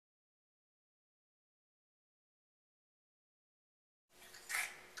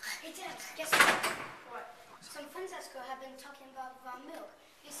Guess what? What? Some friends at school have been talking about raw milk.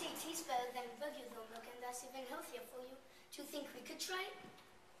 You say it tastes better than regular milk, and that's even healthier for you. Do you think we could try it?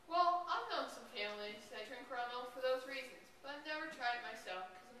 Well, I've known some families that drink raw milk for those reasons, but I've never tried it myself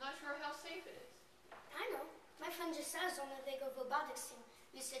because I'm not sure how safe it is. I know. My friend just says on the leg of robotics team,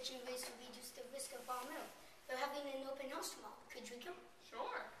 researching ways to reduce the risk of raw milk. They're having an open house tomorrow. Could you come?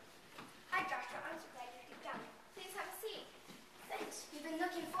 Sure. Hi, Doctor. I'm so glad you could come. Please have a seat. Thanks. We've been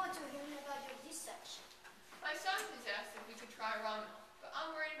looking forward to hearing about your research. My scientist asked if we could try raw milk, but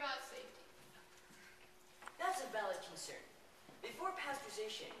I'm worried about safety. That's a valid concern. Before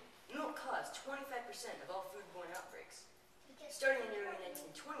pasteurization, milk caused 25% of all foodborne outbreaks. Starting in the early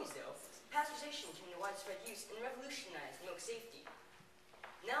 1920s, though, pasteurization came to widespread use and revolutionized milk safety.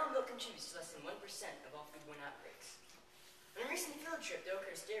 Now milk contributes to less than 1% of all foodborne outbreaks. On a recent field trip to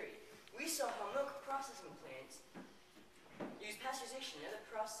Oakhurst Dairy, we saw how milk processing plants use pasteurization and other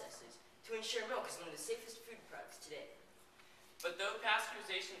processes to ensure milk is one of the safest food products today. But though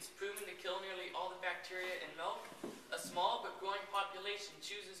pasteurization is proven to kill nearly all the bacteria in milk, a small but growing population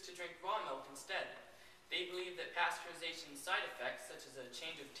chooses to drink raw milk instead. They believe that pasteurization side effects, such as a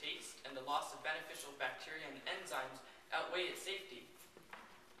change of taste and the loss of beneficial bacteria and enzymes, outweigh its safety.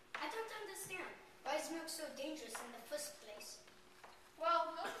 I don't understand. Why is milk so dangerous in the first place?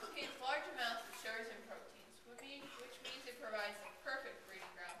 Well, milk contains large amounts of sugars and proteins, which means it provides the perfect breeding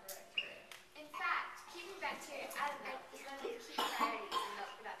ground for bacteria. In fact, keeping bacteria out of milk is one of the key priorities in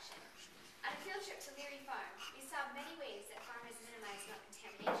milk production. On a field trip to Leary Farm, we saw many ways that farmers minimize milk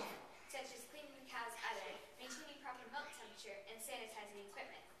contamination, such as cleaning the cow's udder, maintaining proper milk temperature, and sanitizing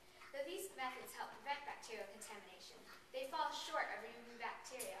equipment. Though these methods help prevent bacterial contamination, they fall short of removing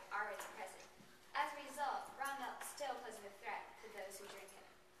bacteria already present. As a result, raw milk still poses a threat to those who drink it.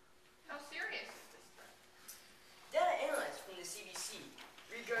 How serious is this threat? Data analyzed from the CDC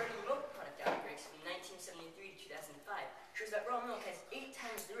regarding milk product outbreaks from 1973 to 2005 shows that raw milk has 8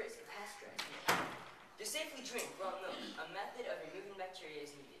 times the risk of pasteurized milk. To safely drink raw milk, a method of removing bacteria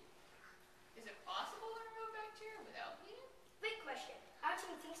is needed. Is it possible to remove bacteria without heating? Big question. Our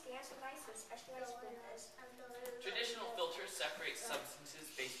team thinks the answer lies in specialized filters. Traditional filters separate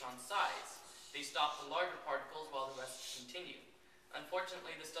substances based on size. They stop the larger particles while the rest continue.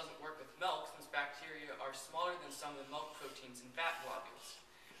 Unfortunately, this doesn't work with milk since bacteria are smaller than some of the milk proteins and fat globules.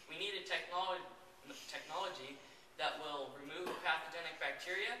 We need a technology that will remove pathogenic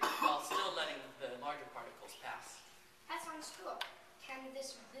bacteria while still letting the larger particles pass. That sounds cool. Can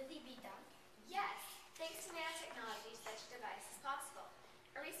this really be done? Yes, thanks to nanotechnology, such a device is possible.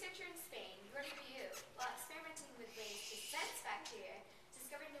 A researcher in Spain, Jordi Piu, while experimenting with ways to sense bacteria,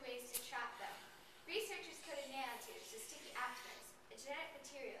 discovered new ways to trap them. Researchers coated nanotubes with sticky aptamers, a genetic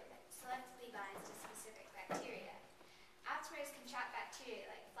material that selectively binds to specific bacteria. Aptamers can trap bacteria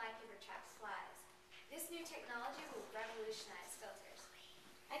like flypaper traps flies. This new technology will revolutionize filters.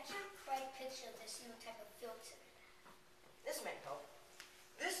 I can't quite picture this new type of filter. This might help.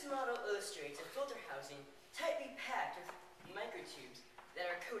 This model illustrates a filter housing tightly packed with microtubes that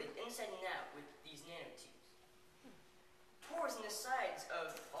are coated inside and out with these nanotubes. Pores in the sides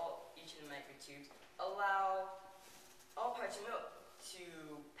of each of the microtubes allow all parts of milk to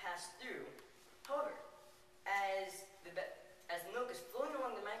pass through. However, as the milk is flowing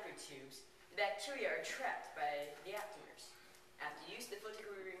along the microtubes, the bacteria are trapped by the aptamers. After use, the filter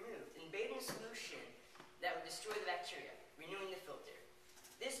will be removed and bathed in a solution that will destroy the bacteria, renewing the filter.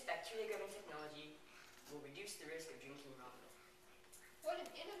 This bacteria-grabbing technology will reduce the risk of drinking raw milk. What an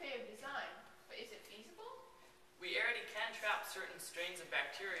innovative design, but is it feasible? We already can trap certain strains of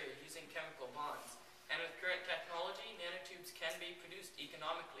bacteria using chemical bonds, and with current technology, nanotubes can be produced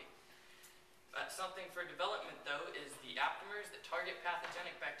economically. Something for development, though, is the aptamers that target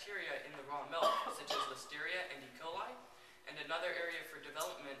pathogenic bacteria in the raw milk, such as Listeria and E. coli. And another area for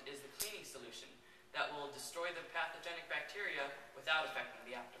development is the cleaning solution that will destroy the pathogenic bacteria without affecting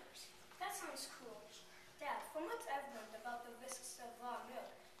the aptamers. That sounds cool. Dad, from what I've learned about the risks of raw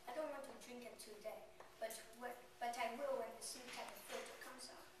milk, I don't want to drink it today, but I will when this new type of filter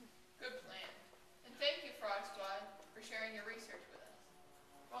comes out. Good plan. And thank you, Frog Squad, for sharing your research